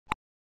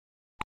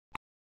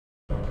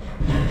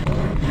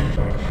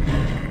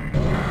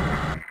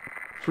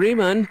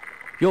Freeman,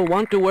 you'll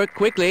want to work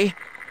quickly.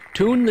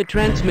 Tune the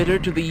transmitter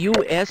to the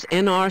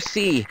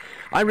USNRC.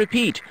 I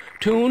repeat,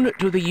 tune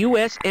to the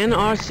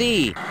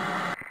USNRC.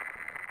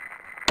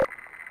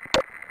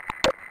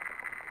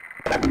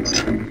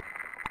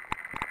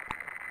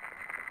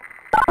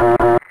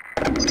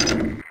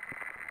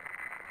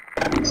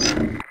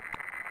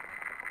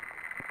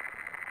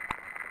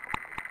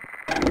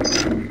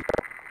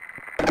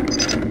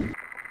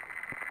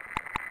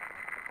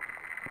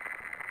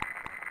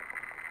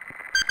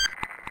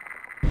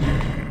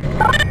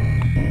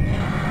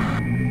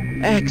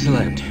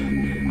 Excellent.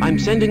 I'm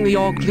sending the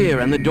all clear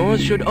and the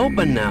doors should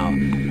open now.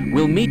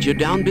 We'll meet you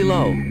down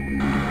below.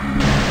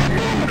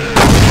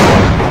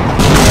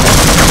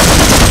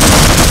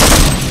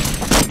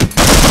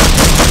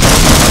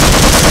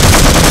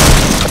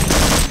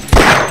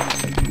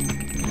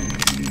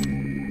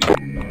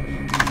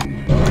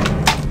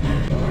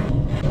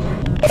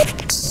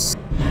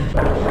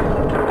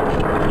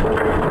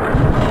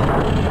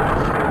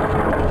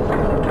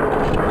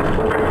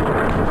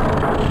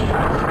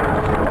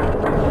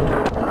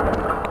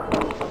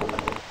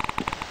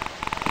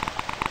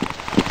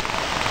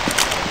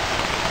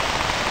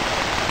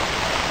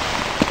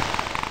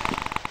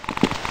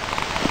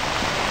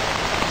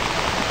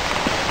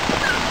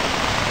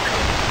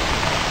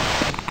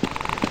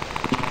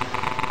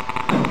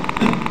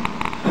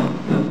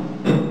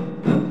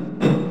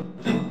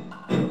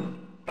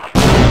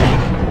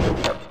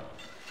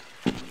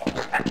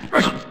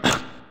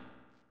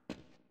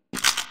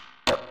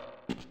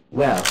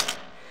 Well,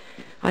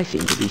 I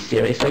seem to be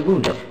seriously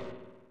wounded.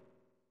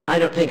 I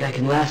don't think I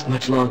can last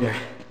much longer.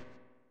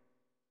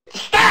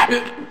 Stop!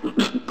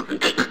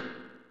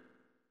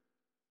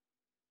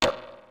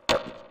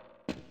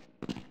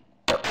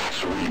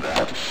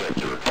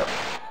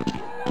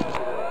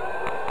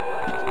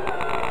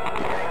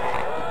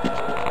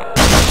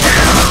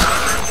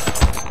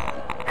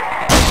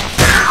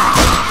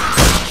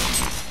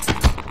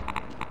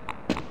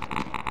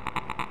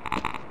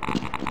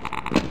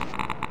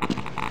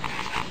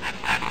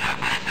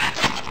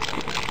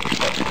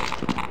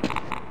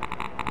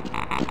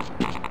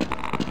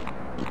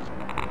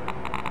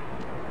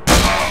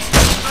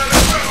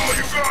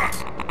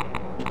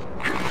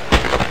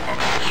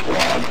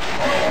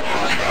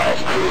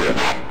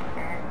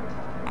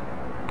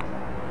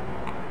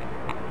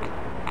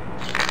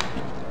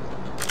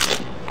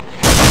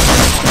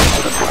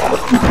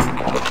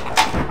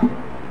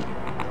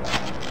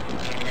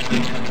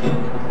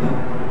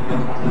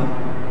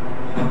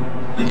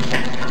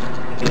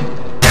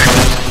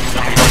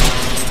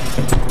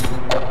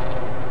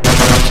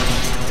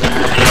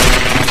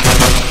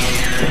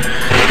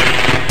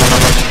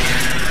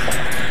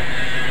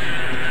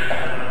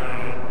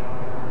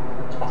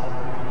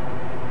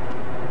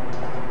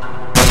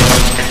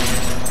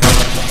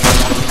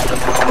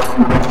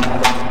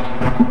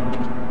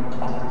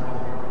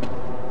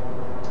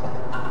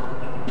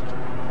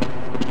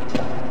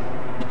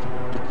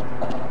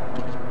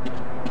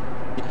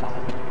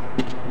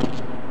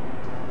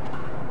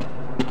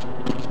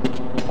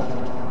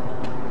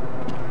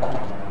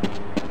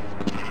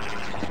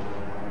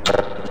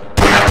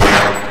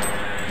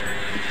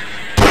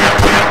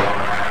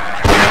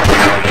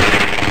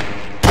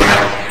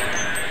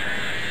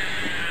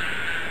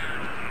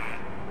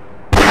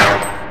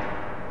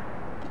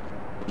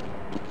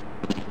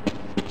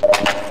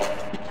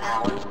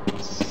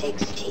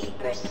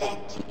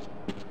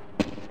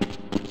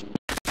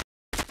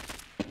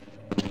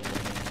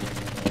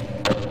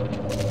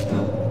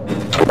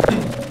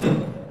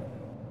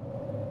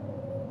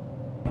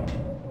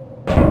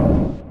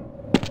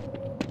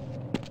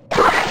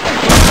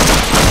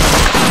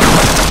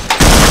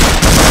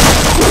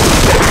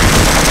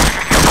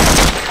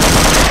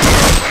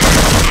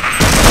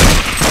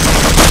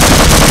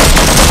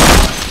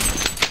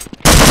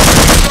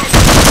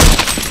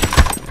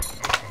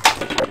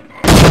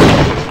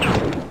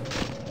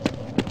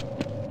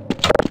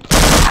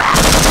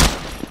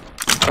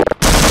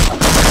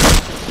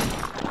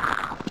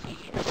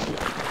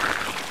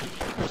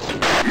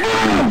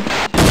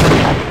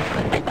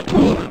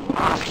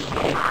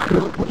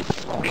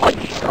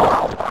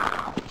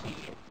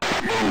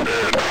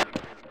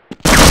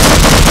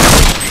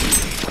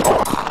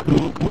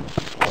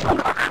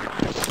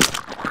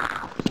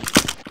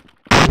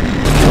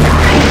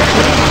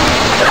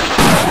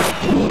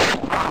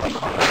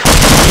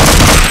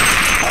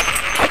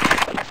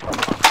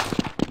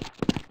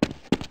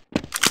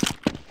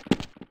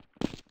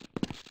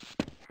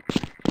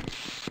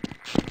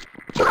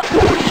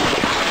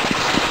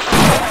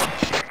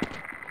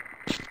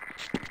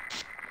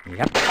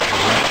 Yep,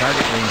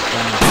 target range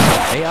gun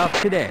pay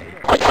off today.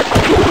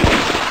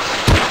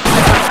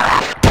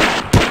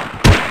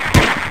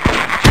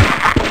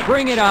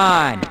 Bring it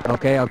on!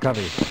 Okay, I'll cover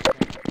you.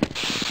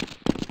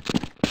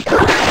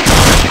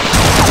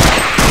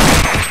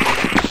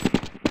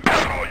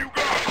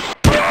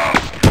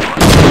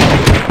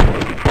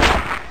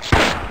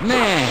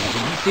 Man,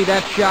 did you see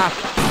that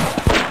shot?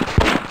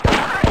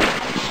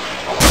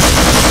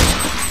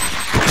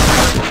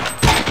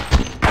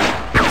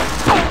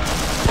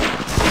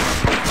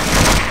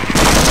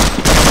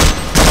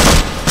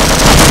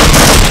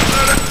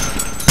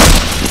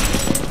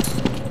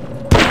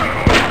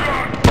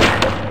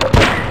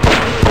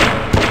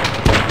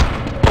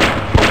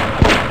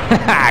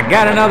 I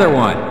got another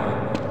one.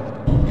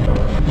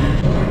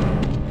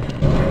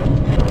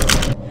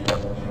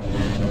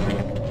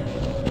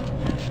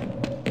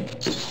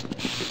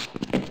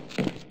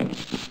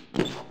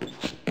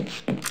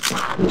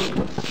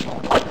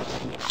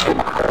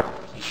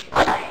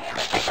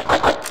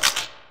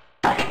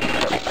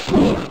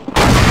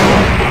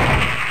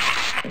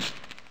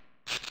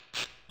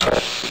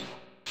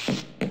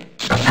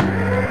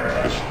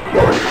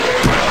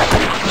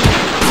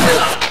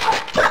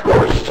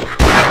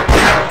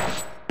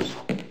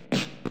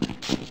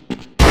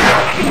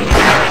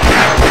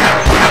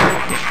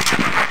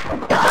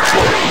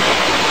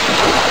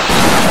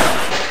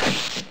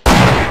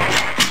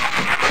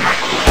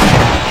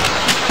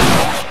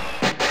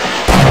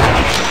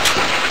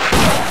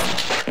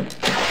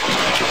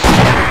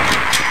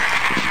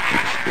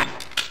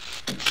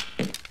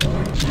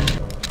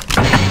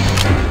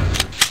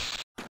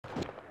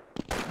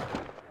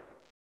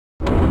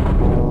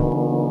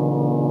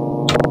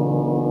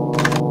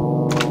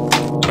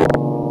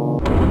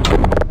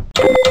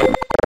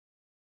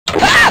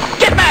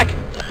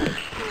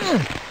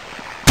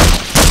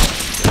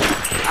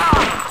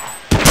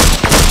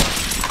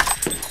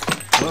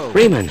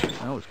 Freeman,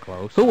 That was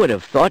close. who would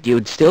have thought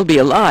you'd still be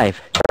alive?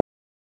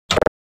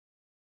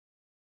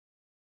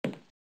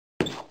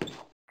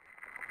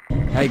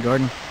 Hey,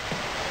 Gordon.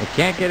 It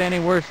can't get any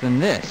worse than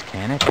this,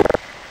 can it?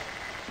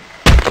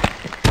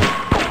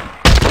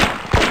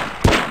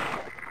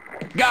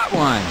 Got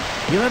one!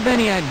 You have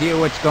any idea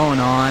what's going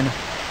on?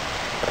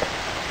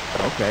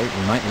 Okay,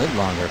 we might live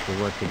longer if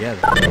we work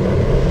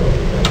together.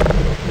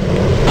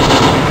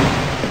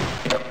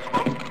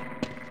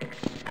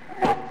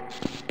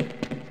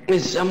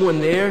 Is someone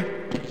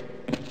there?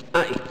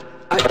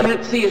 I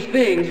can't see a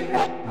thing.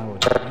 I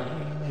would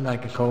really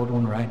like a cold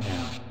one right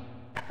now.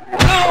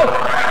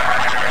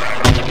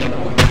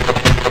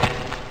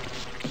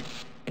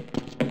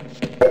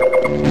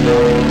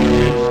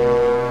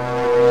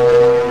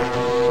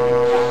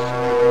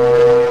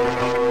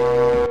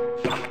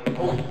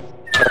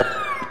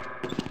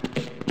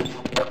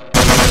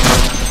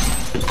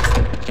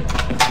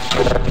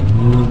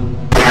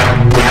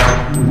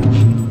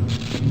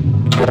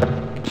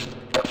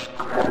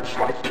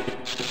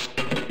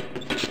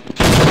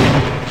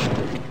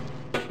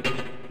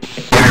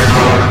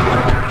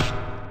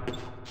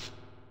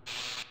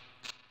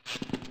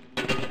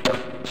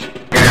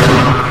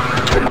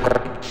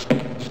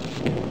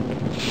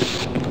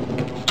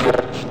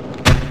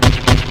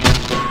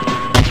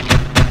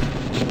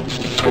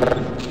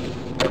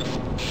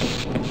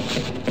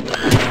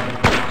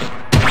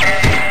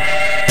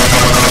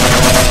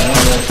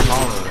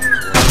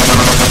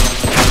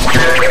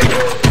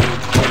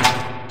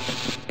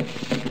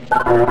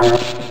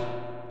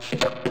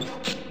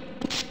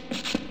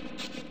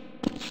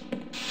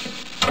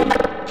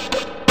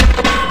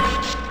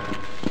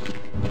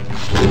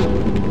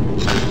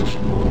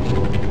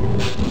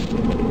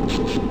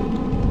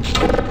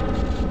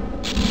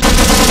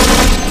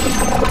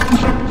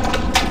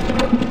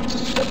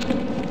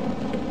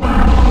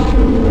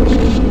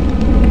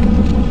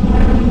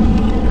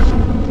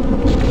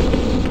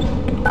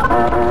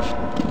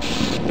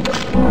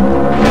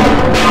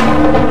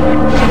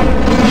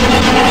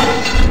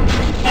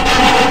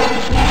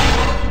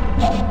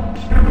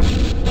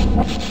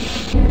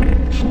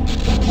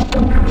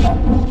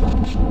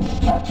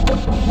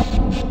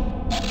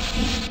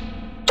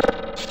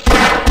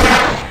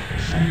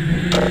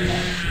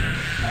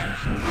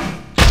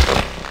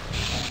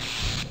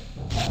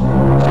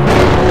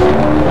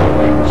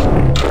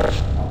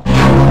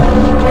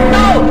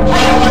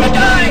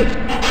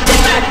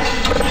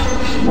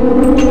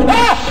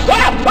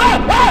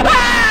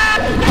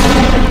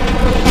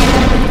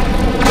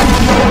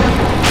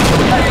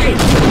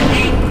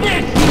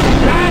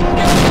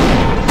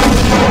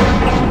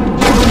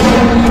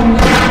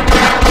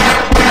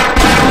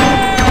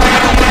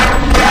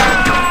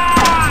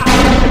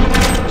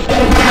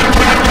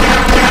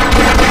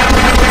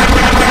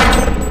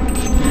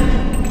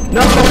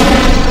 No!